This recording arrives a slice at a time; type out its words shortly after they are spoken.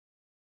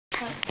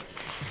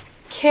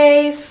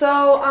Okay,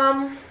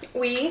 so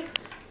we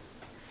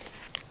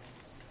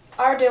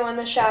are doing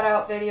the shout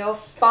out video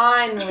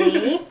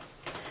finally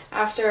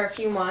after a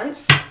few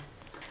months.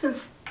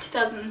 Since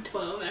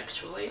 2012,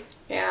 actually.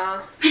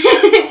 Yeah.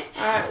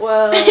 Alright,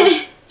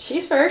 well,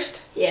 she's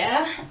first.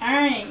 Yeah,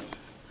 alright.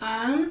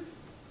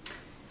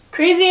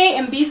 Crazy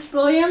and Beast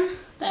William,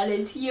 that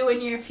is you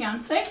and your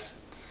fiance.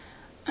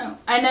 Oh,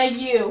 I know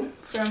you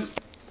from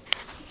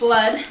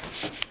blood,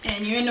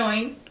 and you're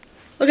annoying.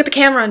 Look at the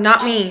camera,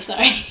 not me.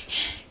 Sorry.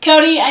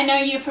 Cody, I know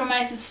you from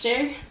my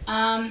sister.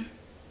 I'm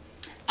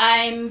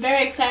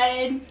very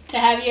excited to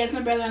have you as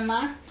my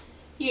brother-in-law.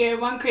 You're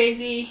one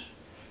crazy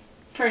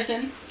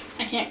person.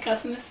 I can't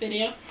cuss in this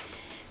video.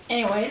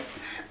 Anyways,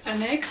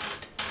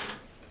 next,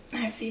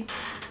 I see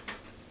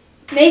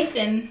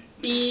Nathan,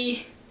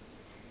 I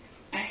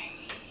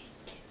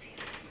can't see his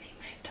last name.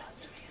 I have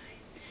dots in my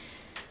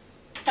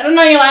eye. I don't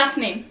know your last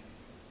name.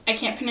 I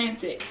can't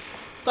pronounce it.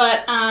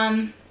 But,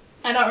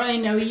 I don't really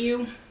know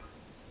you.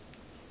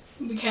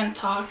 We kind of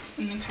talk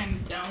and then kind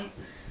of don't.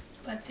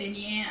 But then,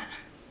 yeah.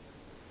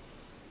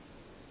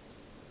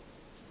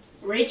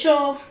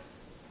 Rachel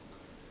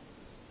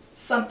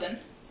something.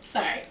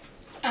 Sorry.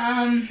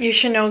 You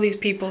should know these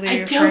people. They're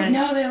your friends. I don't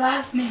know their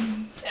last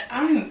names. I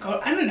don't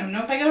even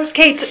know if I go to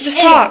Kate, just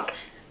talk.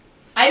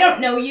 I don't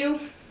know you.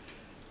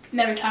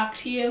 Never talked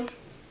to you.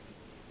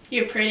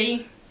 You're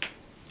pretty.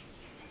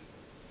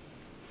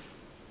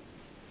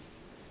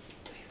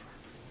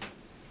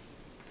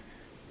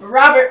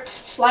 Robert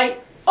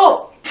Flight.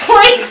 Oh,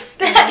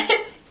 Plaisted.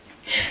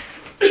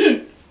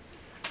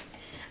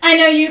 I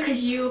know you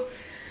because you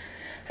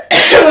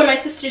were my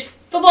sister's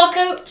football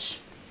coach.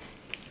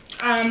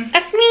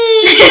 That's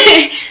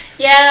me.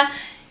 Yeah,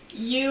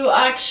 you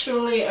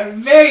actually are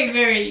very,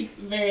 very,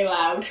 very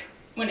loud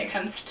when it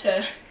comes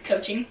to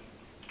coaching.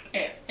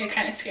 It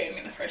kind of scared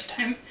me the first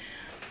time.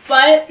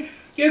 But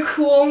you're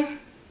cool.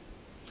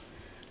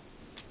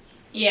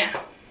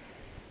 Yeah.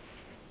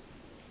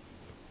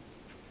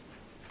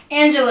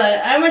 Angela,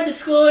 I went to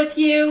school with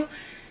you.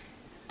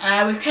 We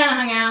kind of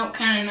hung out,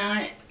 kind of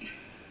not.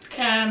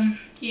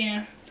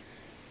 Yeah.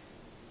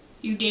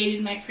 You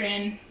dated my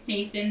friend,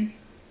 Nathan.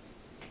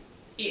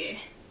 Yeah.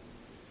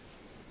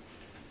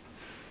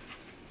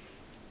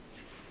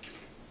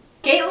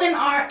 Caitlin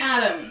R.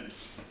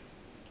 Adams.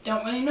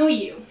 Don't really know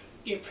you.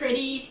 You're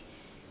pretty,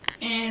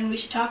 and we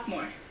should talk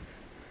more.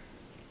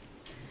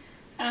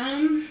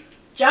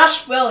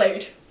 Josh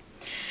Willard.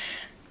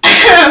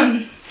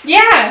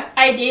 Yeah,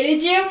 I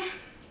dated you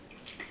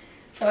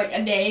for like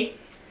a day.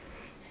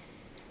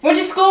 Went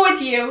to school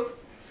with you.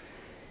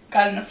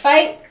 Got in a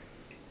fight,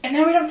 and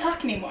now we don't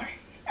talk anymore.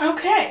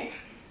 Okay,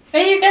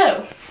 there you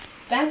go.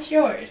 That's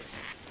yours.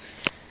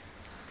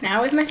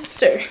 Now with my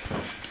sister.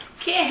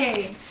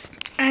 Okay.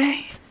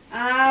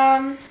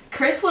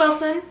 Chris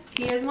Wilson.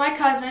 He is my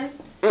cousin.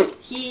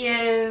 He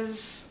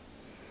is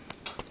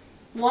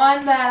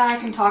one that I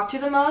can talk to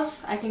the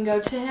most. I can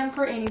go to him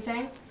for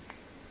anything.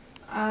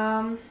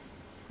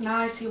 Now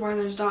I see why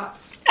there's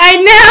dots. I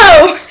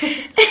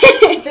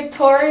know!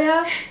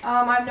 Victoria.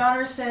 I've known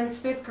her since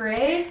 5th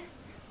grade.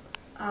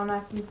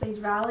 That's in Sage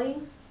Valley.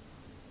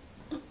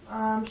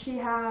 She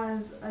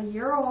has a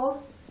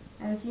year-old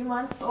and a few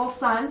months old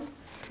son.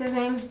 His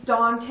name's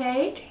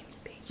Dante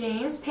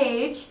James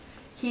Page.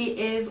 He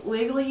is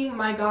legally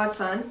my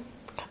godson.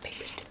 Got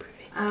papers to prove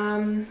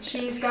it.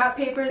 She's got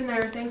papers and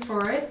everything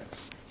for it.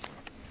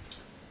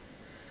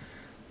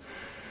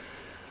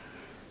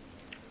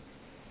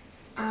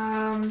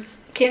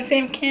 Can't say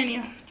him, can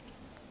you?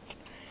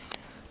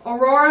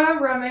 Aurora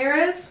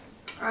Ramirez.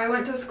 I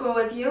went to school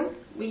with you.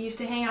 We used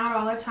to hang out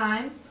all the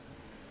time.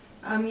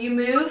 You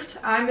moved.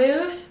 I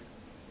moved.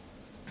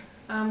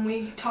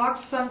 We talked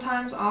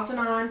sometimes, off and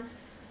on.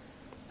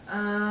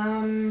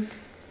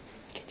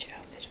 Get your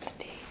outfit of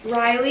the day.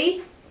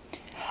 Riley.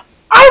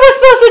 I was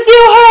supposed to do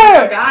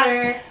her! Got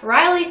her.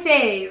 Riley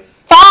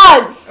Faze.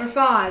 Foz! Or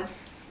Foz.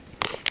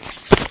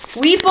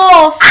 We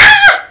both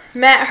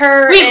met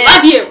her. We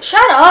love you!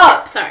 Shut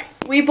up! Sorry.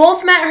 We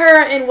both met her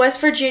in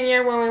West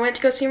Virginia when we went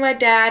to go see my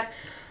dad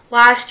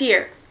last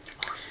year.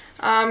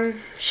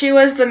 She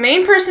was the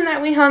main person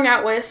that we hung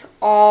out with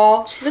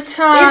all the time. Stayed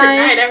the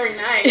night every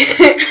night.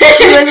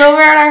 She was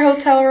over at our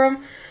hotel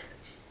room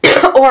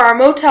or our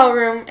motel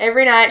room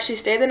every night. She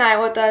stayed the night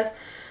with us.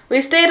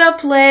 We stayed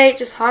up late,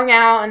 just hung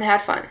out and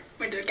had fun.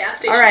 Went to the gas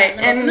station. All right, in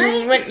the middle of the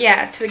and night?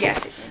 went to the gas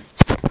station.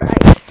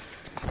 Nice.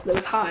 That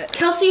was hot.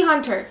 Kelsey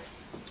Hunter.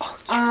 Oh,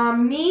 yeah.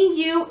 Me,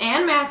 you,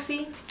 and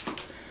Maxie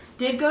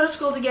did go to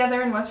school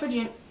together in West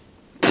Virginia.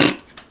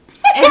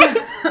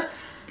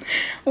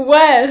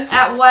 West.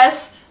 At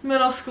West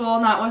Middle School,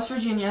 not West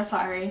Virginia,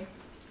 sorry.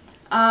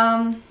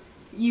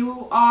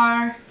 You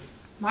are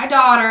my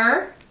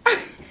daughter.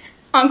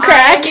 On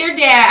crack. I'm your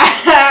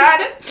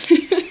dad.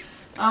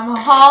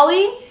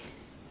 Holly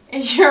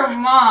is your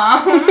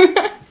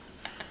mom.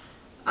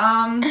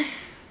 I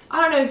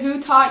don't know who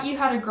taught you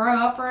how to grow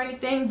up or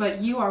anything, but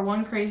you are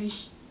one crazy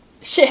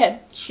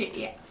Shithead. shit,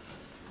 yeah.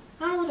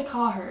 I don't know what to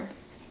call her.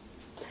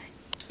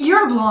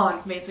 You're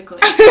blonde, basically.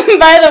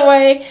 By the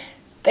way,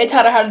 they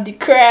taught her how to do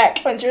crack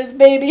when she was a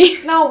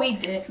baby. No, we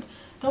didn't.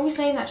 Don't be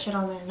saying that shit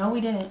on there. No, we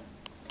didn't.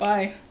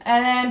 Why?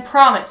 And then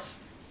Promise.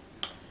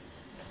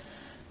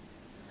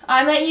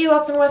 I met you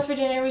up in West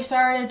Virginia. We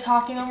started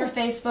talking over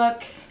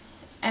Facebook,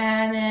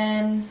 and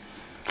then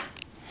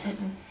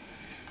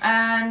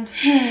and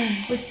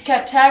we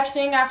kept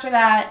texting after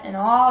that, and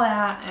all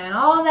that, and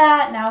all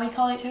that. Now we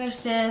call each other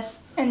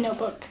sis. And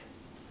Notebook.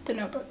 The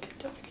Notebook.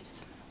 Don't forget to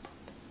send the Notebook.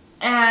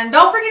 And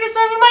don't forget to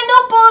send me my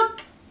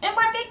notebook and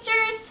my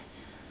pictures.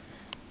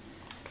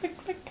 Click,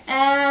 click.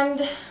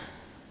 And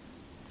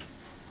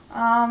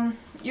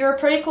you were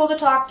pretty cool to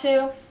talk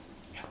to.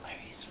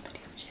 Hilarious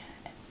video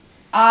chat.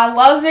 I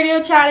love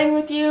video chatting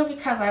with you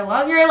because I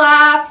love your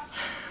laugh.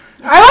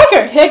 I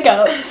like her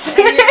hiccups.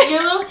 And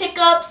your little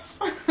hiccups.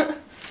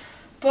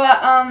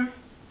 But,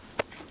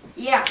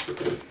 yeah.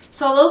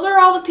 So those are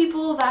all the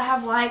people that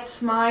have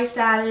liked my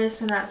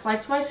status and that's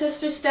liked my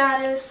sister's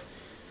status.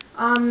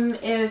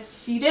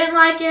 If you didn't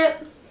like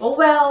it, oh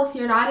well,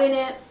 you're not in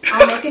it.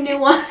 I'll make a new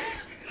one.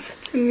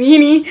 Such a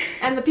meanie.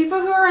 And the people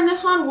who are in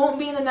this one won't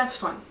be in the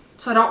next one.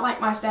 So don't like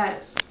my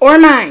status. Or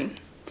mine.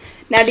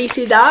 Now do you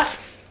see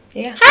dots?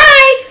 Yeah.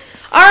 Hi!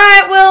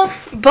 Alright, well,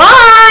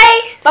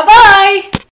 bye! Bye-bye!